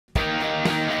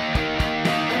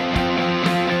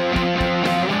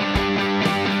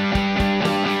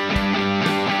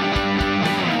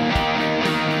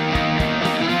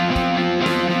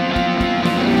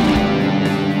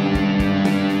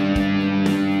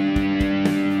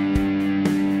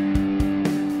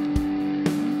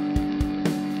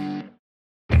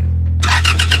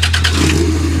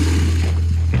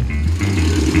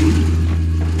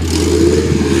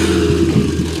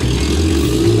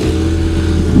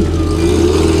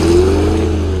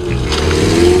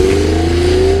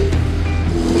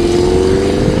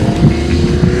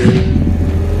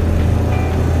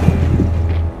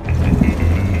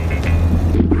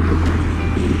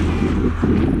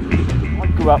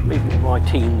up in my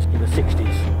teens in the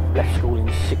 60s, left school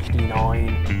in 69.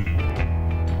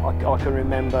 I can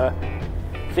remember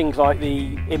things like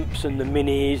the Imps and the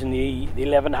Minis and the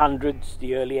 1100s,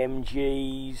 the early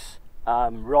MGs,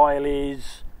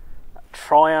 Rileys,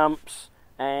 Triumphs,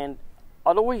 and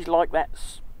I'd always liked that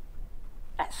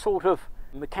sort of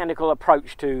mechanical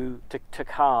approach to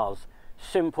cars.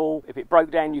 Simple. If it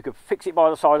broke down, you could fix it by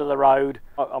the side of the road.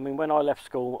 I mean, when I left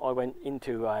school, I went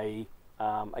into a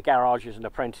garage as an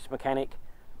apprentice mechanic,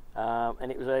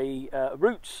 and it was a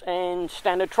Roots and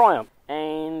Standard Triumph,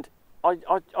 and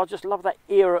I just love that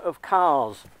era of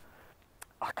cars.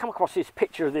 I come across this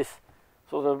picture of this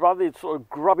rather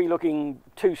grubby looking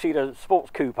two-seater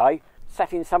sports coupe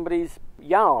sat in somebody's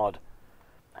yard,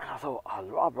 and I thought,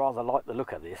 I'd rather like the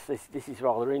look of this. This is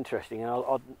rather interesting. And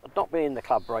I'd not been in the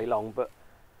club very long, but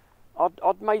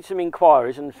I'd made some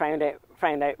inquiries and found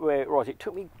out where it was. It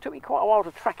took me quite a while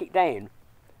to track it down,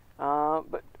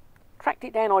 but tracked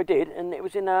it down I did, and it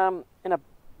was in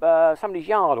somebody's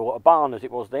yard, or a barn as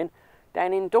it was then,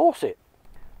 down in Dorset.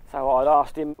 So I'd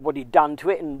asked him what he'd done to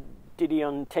it, and did he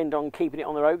intend on keeping it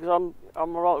on the road, because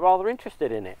I'm rather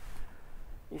interested in it.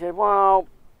 He said, well,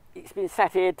 it's been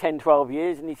sat here 10-12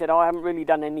 years, and he said, I haven't really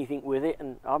done anything with it,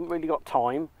 and I haven't really got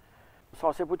time. So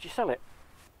I said, would you sell it?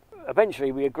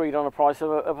 Eventually we agreed on a price of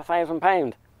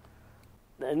 £1,000,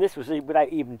 and this was without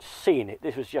even seeing it.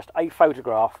 This was just a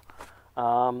photograph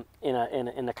in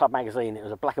the club magazine. It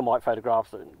was a black and white photograph,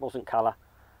 so it wasn't colour.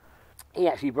 He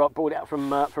actually brought it up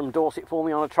from Dorset for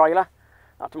me on a trailer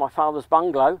up to my father's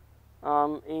bungalow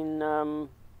in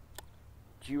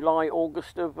July,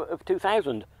 August of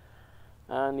 2000.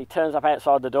 And he turns up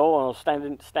outside the door, and I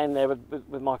was standing there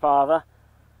with my father,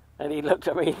 and he looked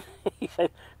at me. He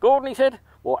said, "Gordon," he said,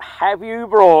 "what have you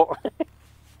brought?"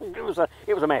 It was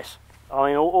a mess. I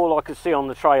mean, all I could see on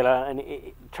the trailer, and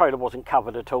the trailer wasn't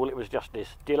covered at all. It was just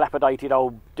this dilapidated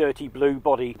old dirty blue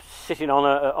body sitting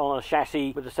on a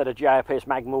chassis with a set of JRPS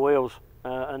Magma wheels,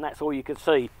 and that's all you could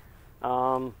see.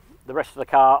 The rest of the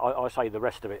car, I say the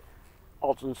rest of it,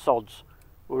 odds and sods,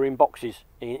 were in boxes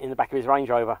in the back of his Range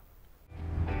Rover.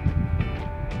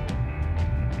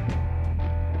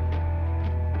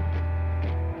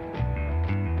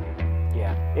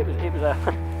 Yeah, it was a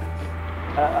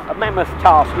mammoth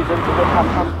task,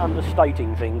 isn't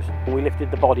understating things. We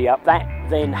lifted the body up. That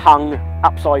then hung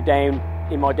upside down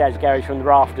in my dad's garage from the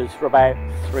rafters for about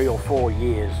 3 or 4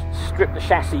 years. Stripped the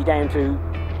chassis down to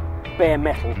bare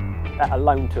metal. That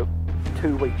alone took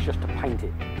 2 weeks just to paint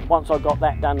it. Once I got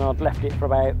that done, I'd left it for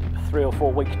about 3 or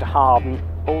 4 weeks to harden.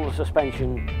 All the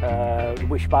suspension, the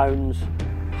wishbones,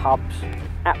 hubs,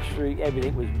 absolutely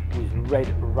everything was red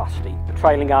rusty. The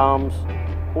trailing arms,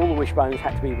 all the wishbones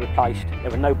had to be replaced.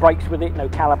 There were no brakes with it, no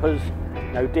calipers,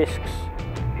 no discs,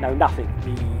 no nothing.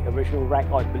 The original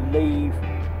rack, I believe,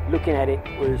 looking at it,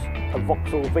 was a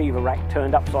Vauxhall Viva rack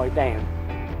turned upside down.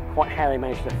 Quite how they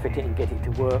managed to fit it and get it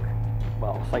to work.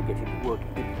 Well, I say get it to work,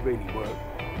 it didn't really work.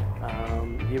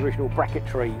 The original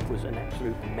bracketry was an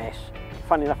absolute mess.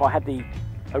 Funny enough, I had the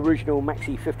original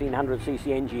Maxi 1500cc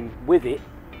engine with it,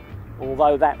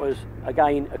 although that was,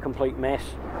 again, a complete mess.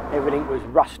 Everything was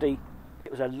rusty.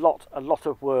 It was a lot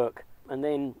of work, and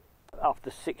then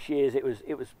after 6 years it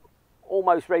was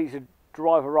almost ready to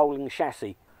drive a rolling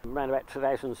chassis. Around about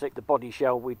 2006, the body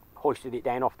shell, we hoisted it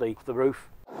down off the roof.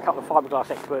 A couple of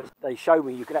fiberglass experts, they showed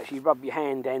me you could actually rub your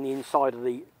hand down the inside of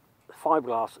the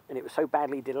fiberglass, and it was so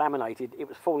badly delaminated it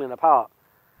was falling apart.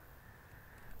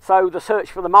 So the search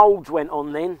for the moulds went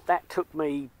on then. That took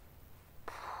me,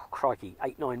 crikey,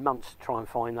 8-9 months to try and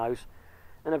find those.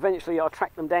 And eventually I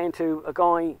tracked them down to a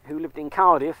guy who lived in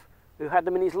Cardiff who had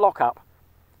them in his lockup.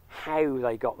 How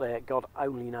they got there, God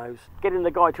only knows. Getting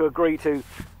the guy to agree to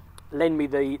lend me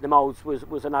the moulds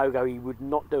was a no-go. He would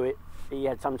not do it. He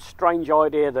had some strange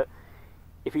idea that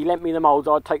if he lent me the moulds,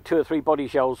 I'd take 2 or 3 body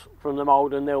shells from the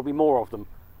mould and there'll be more of them.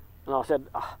 And I said,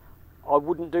 I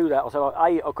wouldn't do that. I said,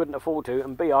 A, I couldn't afford to,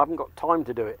 and B, I haven't got time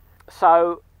to do it.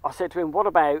 So I said to him, what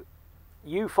about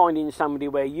you finding somebody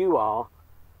where you are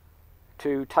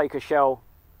to take a shell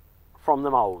from the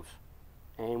moulds?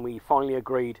 And we finally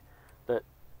agreed that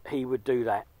he would do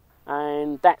that,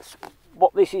 and that's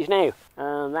what this is now.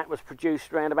 And that was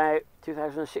produced around about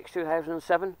 2006,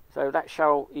 2007, so that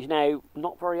shell is now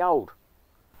not very old.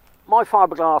 My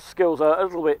fiberglass skills are a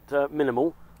little bit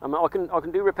minimal. I mean, I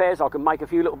can do repairs, I can make a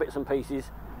few little bits and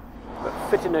pieces, but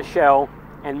fitting a shell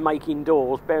and making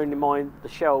doors, bearing in mind the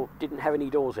shell didn't have any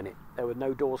doors in it. There were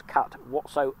no doors cut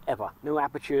whatsoever, no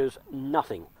apertures,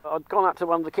 nothing. I'd gone up to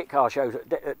one of the kit car shows at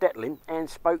Detlin and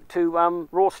spoke to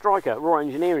Raw Striker, Raw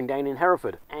Engineering down in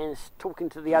Hereford, and talking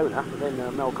to the owner,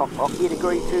 then Mel Cockpot, he'd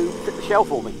agreed to fit the shell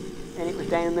for me. and it was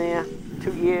down there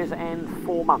 2 years and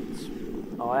 4 months.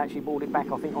 I actually bought it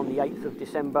back, I think, on the 8th of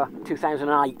December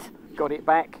 2008. Got it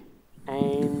back,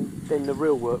 and then the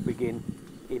real work began.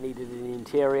 It needed an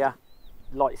interior,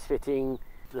 lights fitting,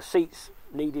 the seats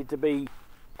needed to be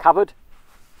covered.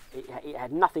 It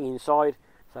had nothing inside,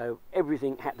 so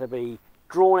everything had to be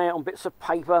drawn out on bits of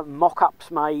paper,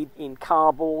 mock-ups made in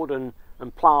cardboard and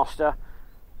plaster,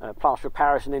 plaster of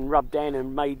Paris, and then rubbed down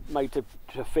and made to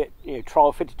fit, you know,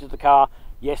 trial fitted to the car.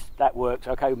 Yes, that works.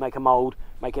 Okay, make a mould,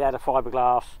 make it out of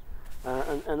fiberglass,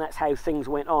 and that's how things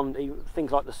went on.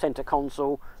 Things like the centre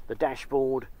console, the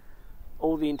dashboard,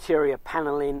 all the interior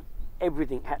panelling,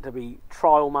 everything had to be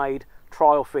trial made,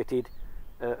 trial fitted,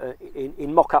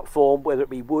 in mock-up form, whether it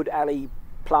be wood, alley,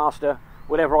 plaster,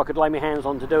 whatever I could lay my hands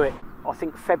on to do it. I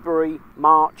think February,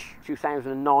 March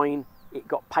 2009, it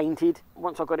got painted.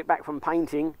 Once I got it back from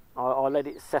painting, I let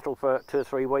it settle for 2 or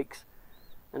 3 weeks,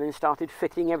 and then started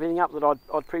fitting everything up that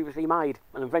I'd previously made,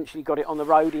 and eventually got it on the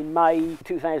road in May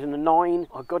 2009.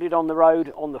 I got it on the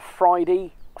road on the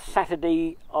Friday.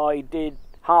 Saturday I did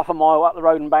half a mile up the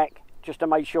road and back just to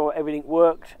make sure everything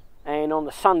worked, and on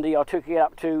the Sunday I took it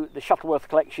up to the Shuttleworth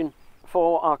collection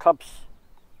for our club's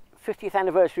 50th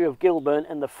anniversary of Gilbern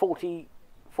and the 40th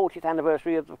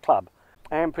anniversary of the club,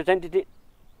 and presented it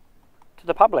to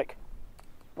the public.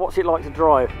 What's it like to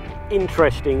drive?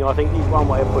 Interesting, I think, is one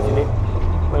way of putting it.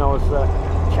 When I was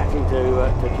chatting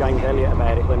to James Elliott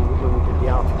about it when we did the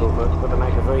article for the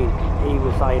magazine, he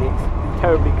was saying it's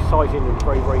terribly exciting and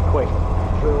very, very quick.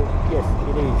 Well, yes,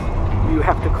 it is. You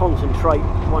have to concentrate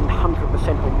 100%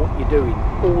 on what you're doing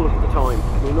all of the time.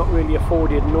 You're not really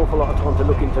afforded an awful lot of time to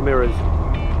look into mirrors. You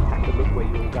have to look where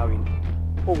you're going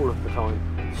all of the time.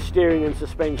 Steering and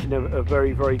suspension are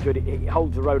very, very good. It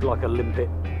holds the road like a limpet.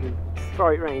 You throw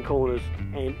it round corners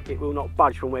and it will not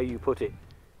budge from where you put it.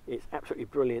 It's absolutely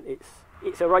brilliant.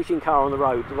 It's a racing car on the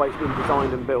road, the way it's been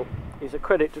designed and built. It's a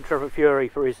credit to Trevor Fiore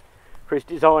for his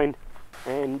design,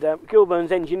 and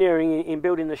Gilbern's engineering in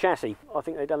building the chassis. I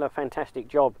think they've done a fantastic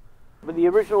job. But the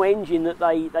original engine that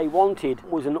they wanted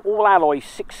was an all-alloy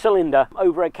 6-cylinder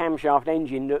overhead camshaft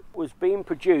engine that was being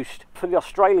produced for the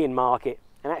Australian market,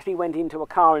 and actually went into a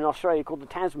car in Australia called the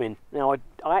Tasman. Now, I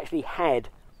actually had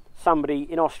somebody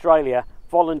in Australia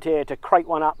volunteer to crate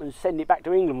one up and send it back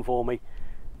to England for me,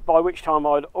 by which time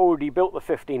I'd already built the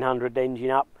 1500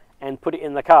 engine up and put it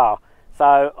in the car. So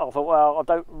I thought, well, I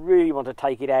don't really want to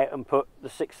take it out and put the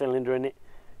 6-cylinder in it,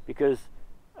 because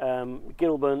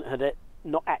Gilbern had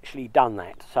not actually done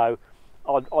that. So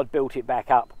I'd built it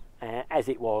back up as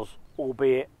it was,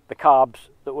 albeit the carbs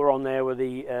that were on there were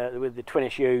with the twin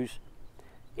SUs.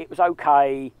 It was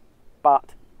okay,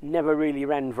 but never really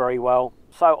ran very well.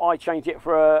 So I changed it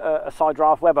for a side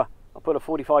draft Weber. I put a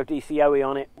 45 DCOE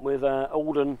on it with an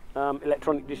Alden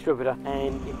electronic distributor,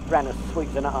 and it ran a sweet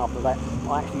as a nut after that.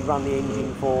 I actually ran the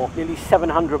engine for nearly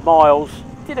 700 miles.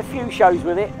 Did a few shows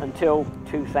with it until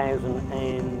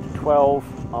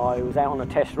 2012. I was out on a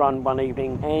test run one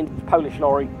evening and a Polish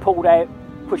lorry pulled out,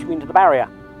 pushed me into the barrier.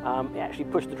 It actually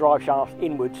pushed the drive shafts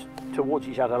inwards towards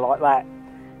each other like that,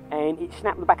 and it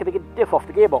snapped the back of the diff off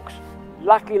the gearbox.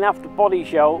 Luckily enough, the body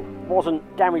shell wasn't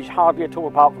damaged hardly at all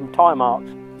apart from tyre marks.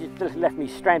 It just left me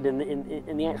stranded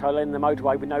in the outside lane of the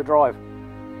motorway with no drive.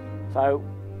 So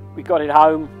we got it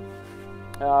home.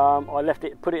 I left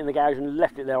it, put it in the garage and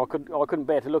left it there. I couldn't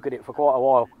bear to look at it for quite a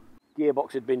while.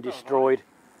 Gearbox had been destroyed.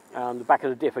 The back of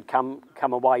the diff had come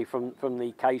away from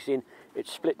the casing. It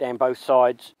split down both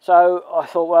sides. So I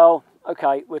thought, well,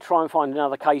 okay, we'll try and find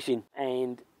another casing.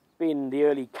 And being the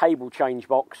early cable change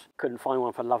box, couldn't find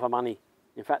one for love of money.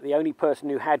 In fact, the only person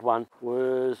who had one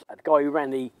was a guy who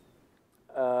ran the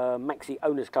Maxi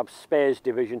Owners Club spares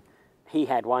division. He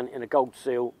had one in a gold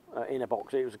seal in a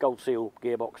box. It was a gold seal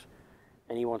gearbox,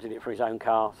 and he wanted it for his own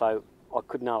car, so I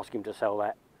couldn't ask him to sell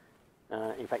that.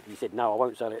 In fact, he said, no, I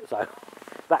won't sell it, so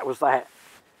that was that.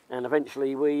 And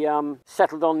eventually we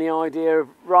settled on the idea of,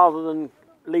 rather than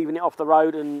leaving it off the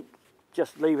road and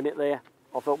just leaving it there,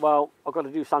 I thought, well, I've got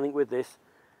to do something with this.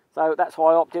 So that's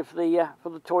why I opted for the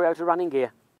Toyota running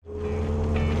gear.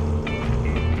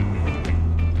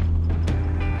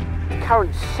 The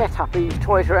current setup is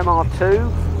Toyota MR2,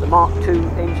 the Mark II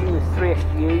engine with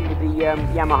 3SGE with the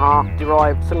Yamaha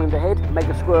derived cylinder head,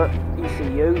 Mega Squirt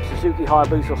ECU, Suzuki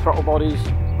Hayabusa throttle bodies,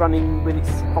 running with its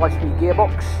 5-speed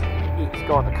gearbox. It's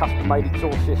got a custom-made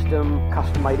exhaust system,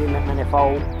 custom-made inlet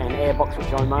manifold and airbox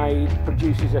which I made.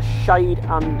 Produces a shade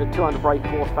under 200 brake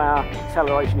horsepower.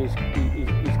 Acceleration is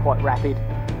quite rapid.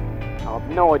 I have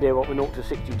no idea what the 0 to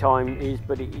 60 time is,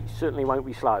 but it certainly won't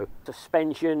be slow.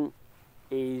 Suspension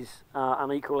is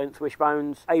unequal length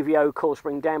wishbones, AVO coil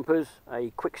spring dampers,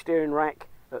 a quick steering rack,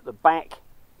 at the back.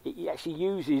 It actually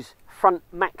uses front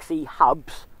maxi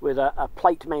hubs with a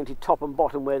plate mounted top and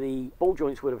bottom where the ball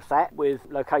joints would have sat, with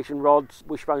location rods,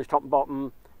 wishbones top and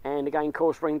bottom, and again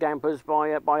coil spring dampers by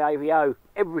AVO.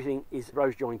 Everything is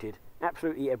rose jointed,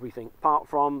 absolutely everything, apart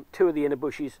from 2 of the inner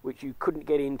bushes which you couldn't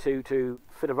get into to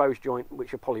fit a rose joint,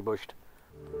 which are polybushed.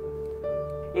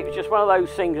 It was just one of those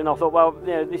things, and I thought, well,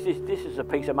 you know, this is a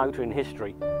piece of motoring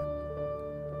history.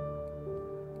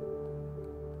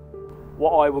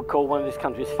 What I would call one of this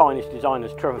country's finest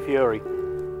designers, Trevor Fiore,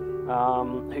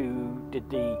 who did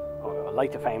the, or I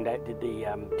later found out, did the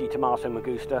Di Tommaso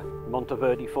Magusta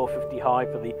Montiverdi 450 high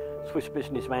for the Swiss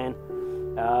businessman,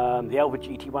 the Elva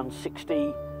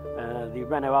GT160, the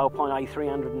Renault Alpine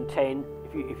A310.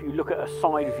 If you look at a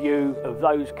side view of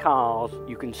those cars,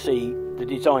 you can see the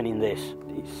design in this.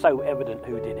 It's so evident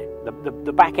who did it.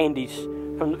 The back end is,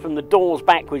 from the doors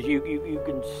backwards, you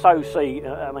can so see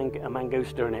a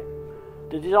Mangusta in it.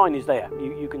 The design is there.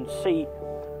 You can see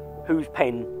whose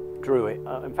pen drew it.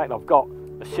 In fact, I've got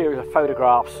a series of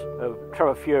photographs of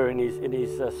Trevor Fiore and his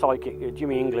sidekick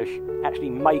Jimmy English actually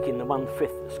making the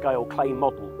 1/5 scale clay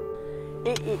model.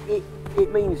 It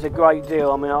means a great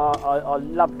deal. I mean, I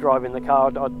love driving the car.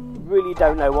 I really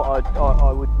don't know what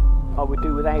I would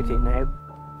do without it now.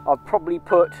 I've probably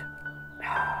put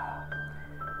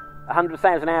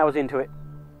 100,000 hours into it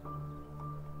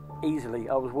easily.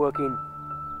 I was working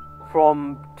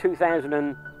from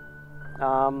 2000.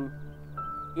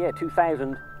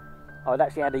 I'd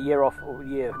actually had a year off, or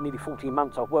nearly 14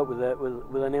 months off work with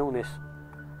an illness,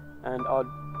 and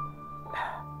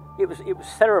it was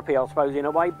therapy, I suppose, in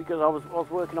a way, because I was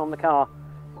working on the car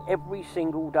every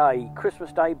single day,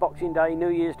 Christmas Day, Boxing Day, New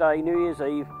Year's Day, New Year's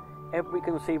Eve, every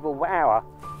conceivable hour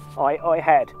I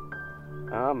had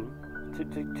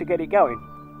to get it going.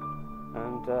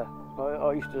 And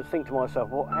I used to think to myself,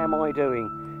 what am I doing?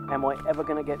 Am I ever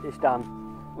going to get this done?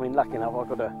 I mean, lucky enough, I've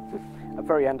got a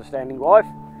very understanding wife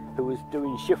who was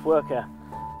doing shift work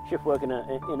in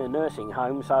a nursing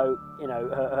home, so you know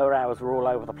her hours were all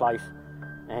over the place,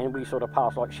 and we sort of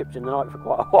passed like ships in the night for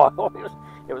quite a while.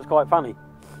 It was quite funny,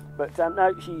 but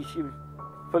no, she was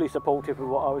fully supportive of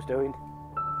what I was doing.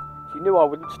 She knew I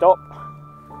wouldn't stop,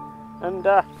 and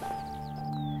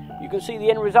you can see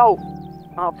the end result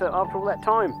after all that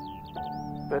time.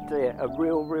 But a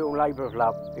real labour of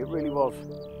love, it really was.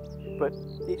 But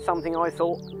it's something I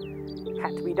thought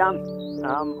had to be done.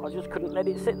 I just couldn't let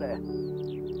it sit there.